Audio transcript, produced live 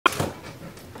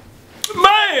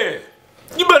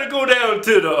go down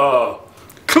to the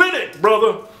clinic,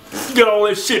 brother. You got all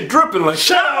that shit dripping like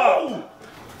shut up!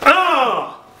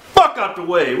 Fuck out the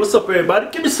way. What's up, everybody?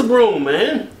 Give me some room,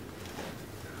 man.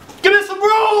 Give me some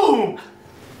room!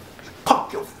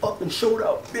 Pop your fucking shoulder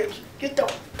out, bitch. Get the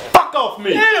fuck off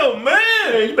me. Hell,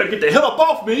 man. You better get the hell up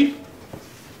off me.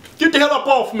 Get the hell up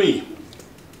off me.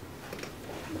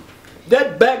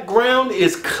 That background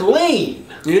is clean.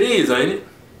 It is, ain't it?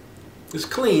 It's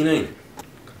clean, ain't it?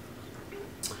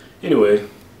 Anyway.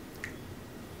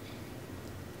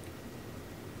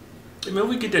 Hey, man,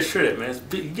 we get that shirt at, man.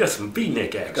 You got some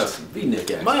V-neck action. Got some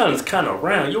V-neck action. Mine's kind of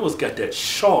round. Yours got that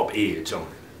sharp edge on it.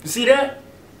 You see that?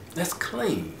 That's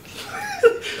clean.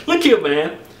 Look here,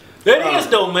 man. That is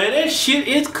though, man. That shit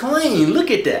is clean. Look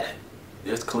at that.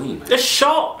 That's clean, man. That's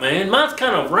sharp, man. Mine's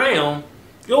kind of round.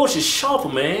 Yours is sharper,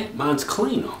 man. Mine's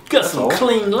cleaner. You got some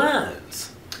clean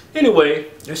lines. Anyway,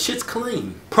 that shit's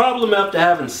clean. Problem after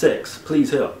having sex.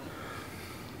 Please help.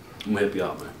 I'm gonna help you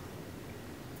out, man.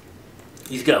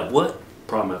 He's got what?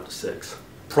 Problem after sex.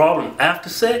 Problem after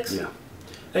sex? Yeah.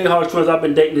 Hey, Hodgetwins, I've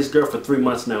been dating this girl for 3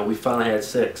 months now. We finally had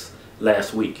sex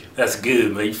last week. That's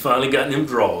good, man. You finally got them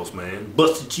draws, man.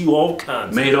 Busted you all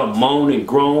kinds. Made her moan and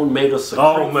groan. Made her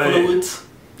secrete fluids.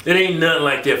 It ain't nothing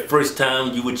like that first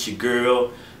time you with your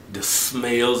girl. The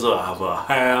smells of her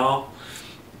hair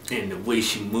and the way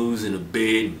she moves in the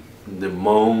bed. And the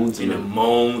moans. And the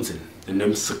moans. And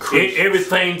them secretions.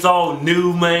 Everything's all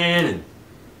new, man. And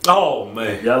oh,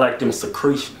 man. Y'all like them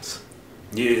secretions.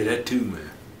 Yeah, that too, man.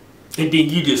 And then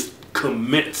you just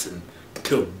commencing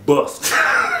to bust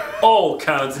all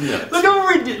kinds of nuts. Look,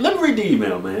 let me read the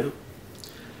email, man.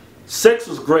 Sex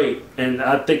was great, and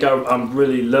I think I'm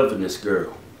really loving this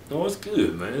girl. Oh, it's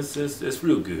good, man. It's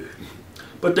real good.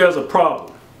 But there's a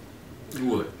problem.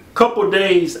 What? Couple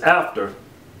days after,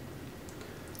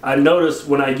 I noticed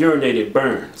when I urinate it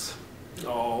burns.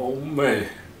 Oh, man.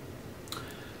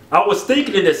 I was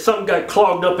thinking that something got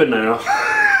clogged up in there.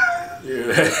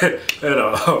 Yeah, had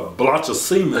a blotch of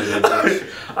semen in there.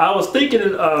 I was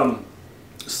thinking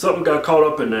something got caught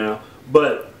up in there,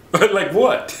 but like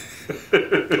what? I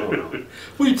don't know.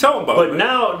 What are you talking about? But man?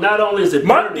 Now, not only is it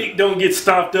my dick don't get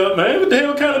stopped up, man. What the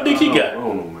hell kind of dick he got? I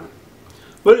don't know, man.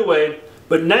 But anyway,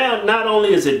 but now not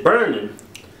only is it burning,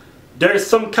 there's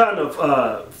some kind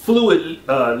of fluid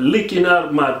leaking out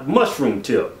of my mushroom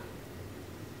tip.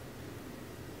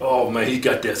 Oh man, he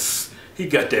got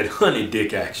that honey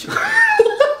dick action.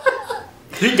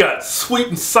 He got sweet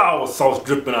and sour sauce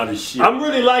dripping out of his shit. I'm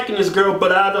really liking this girl,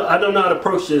 but I don't know how to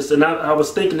approach this, and I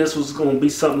was thinking this was going to be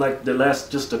something like the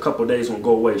last just a couple of days won't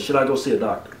go away. Should I go see a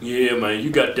doctor? Yeah, man, you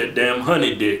got that damn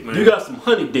honey dick, man. You got some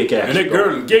honey dick action. And that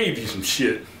girl gave you some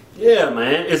shit. Yeah,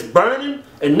 man, it's burning,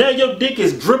 and now your dick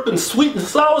is dripping sweet and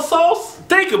sour sauce?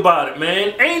 Think about it,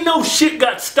 man. Ain't no shit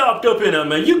got stopped up in there,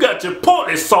 man. You got your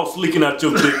portly sauce leaking out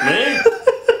your dick, man.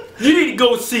 You need to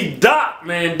go see Doc,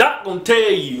 man. Doc gonna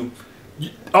tell you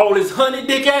all this honey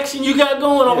dick action you got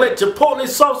going, all that chipotle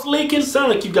sauce leaking.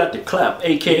 Sound like you got the clap,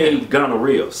 aka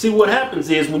gonorrhea. See, what happens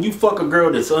is when you fuck a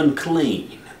girl that's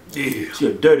unclean, yeah, she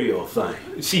a dirty old thing.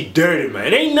 She dirty,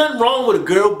 man. Ain't nothing wrong with a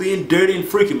girl being dirty and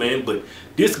freaky, man, but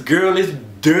this girl is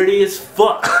dirty as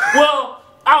fuck. Well,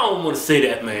 I don't want to say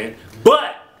that, man,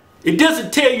 but it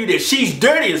doesn't tell you that she's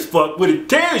dirty as fuck. What it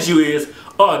tells you is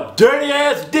a dirty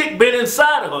ass dick been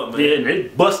inside of her, man. Yeah, and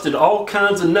it busted all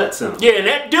kinds of nuts in her. Yeah, and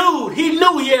that dude, he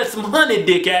knew he had some honey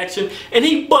dick action, and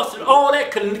he busted all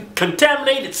that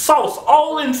contaminated sauce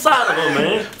all inside of her,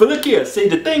 man. But look here, see,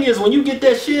 the thing is, when you get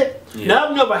that shit, now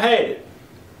I've never had it,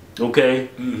 okay?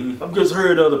 I've just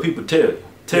heard other people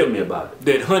tell me about it.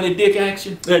 That honey dick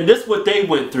action? And this is what they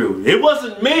went through. It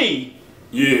wasn't me.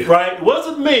 Yeah. Right? It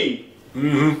wasn't me.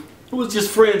 It was just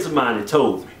friends of mine that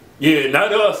told me. Yeah,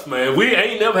 not us, man. We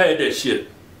ain't never had that shit.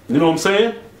 You know what I'm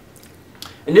saying?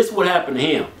 And this is what happened to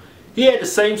him. He had the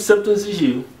same symptoms as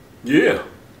you. Yeah.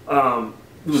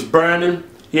 He was burning.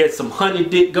 He had some honey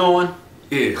dick going.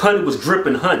 Yeah. Honey was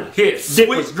dripping honey. His dick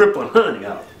was dripping honey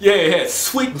out. Yeah, it had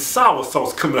sweet and sour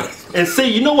sauce coming out. And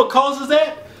see, you know what causes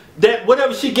that? That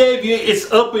whatever she gave you,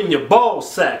 it's up in your ball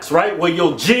sacks, right? Where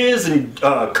your jizz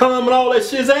and cum and all that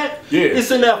shit's at. Yeah. It's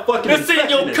in that fucking. It's in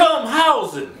your cum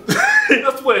housing.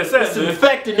 That's where it's at. It's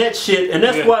infecting that shit, and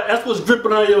that's why what's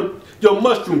dripping out of your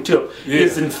mushroom tip. Yeah.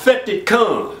 It's infected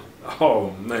cum.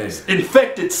 Oh man. It's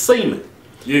infected semen.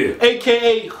 Yeah.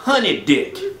 AKA honey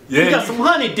dick. Yeah. You got some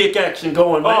honey dick action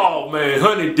going, man. Oh man,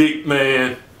 honey dick,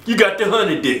 man. You got the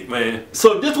honey dick, man.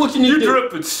 So this is what you need to do. You're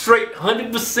dripping straight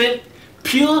 100%.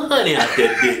 Pure honey out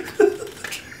that dick.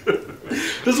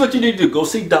 This is what you need to do. Go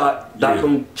see Doc. Doc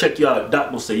gonna check you out. Doc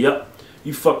gonna say, "Yep,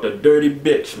 you fucked a dirty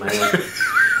bitch, man."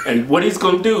 And what he's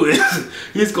gonna do is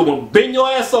he's gonna bend your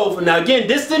ass over. Now again,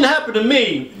 this didn't happen to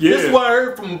me. Yeah. This is what I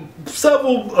heard from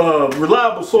several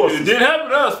reliable sources. It didn't happen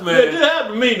to us, man. Yeah, it didn't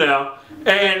happen to me now.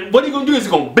 And what he gonna do is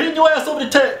he's gonna bend your ass over the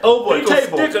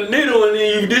table. Stick a needle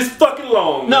in you this fucking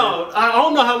long. No, man. I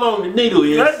don't know how long the needle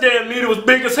is. That damn needle was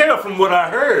big as hell from what I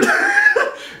heard.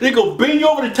 He gonna bend you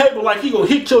over the table like he gonna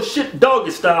hit your shit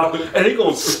doggy style, and he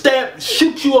gonna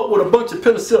shoot you up with a bunch of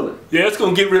penicillin. Yeah, it's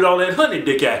gonna get rid of all that honey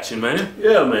dick action, man.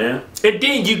 Yeah, man. And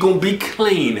then you gonna be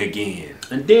clean again.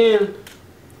 And then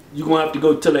you gonna have to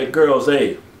go tell that girl,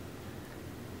 hey,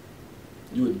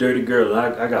 you a dirty girl,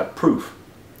 and I got proof.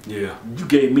 Yeah. You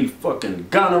gave me fucking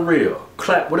gonorrhea,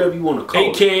 clap, whatever you want to call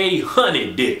it. AKA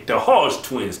honey dick, the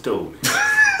Hodgetwins told me.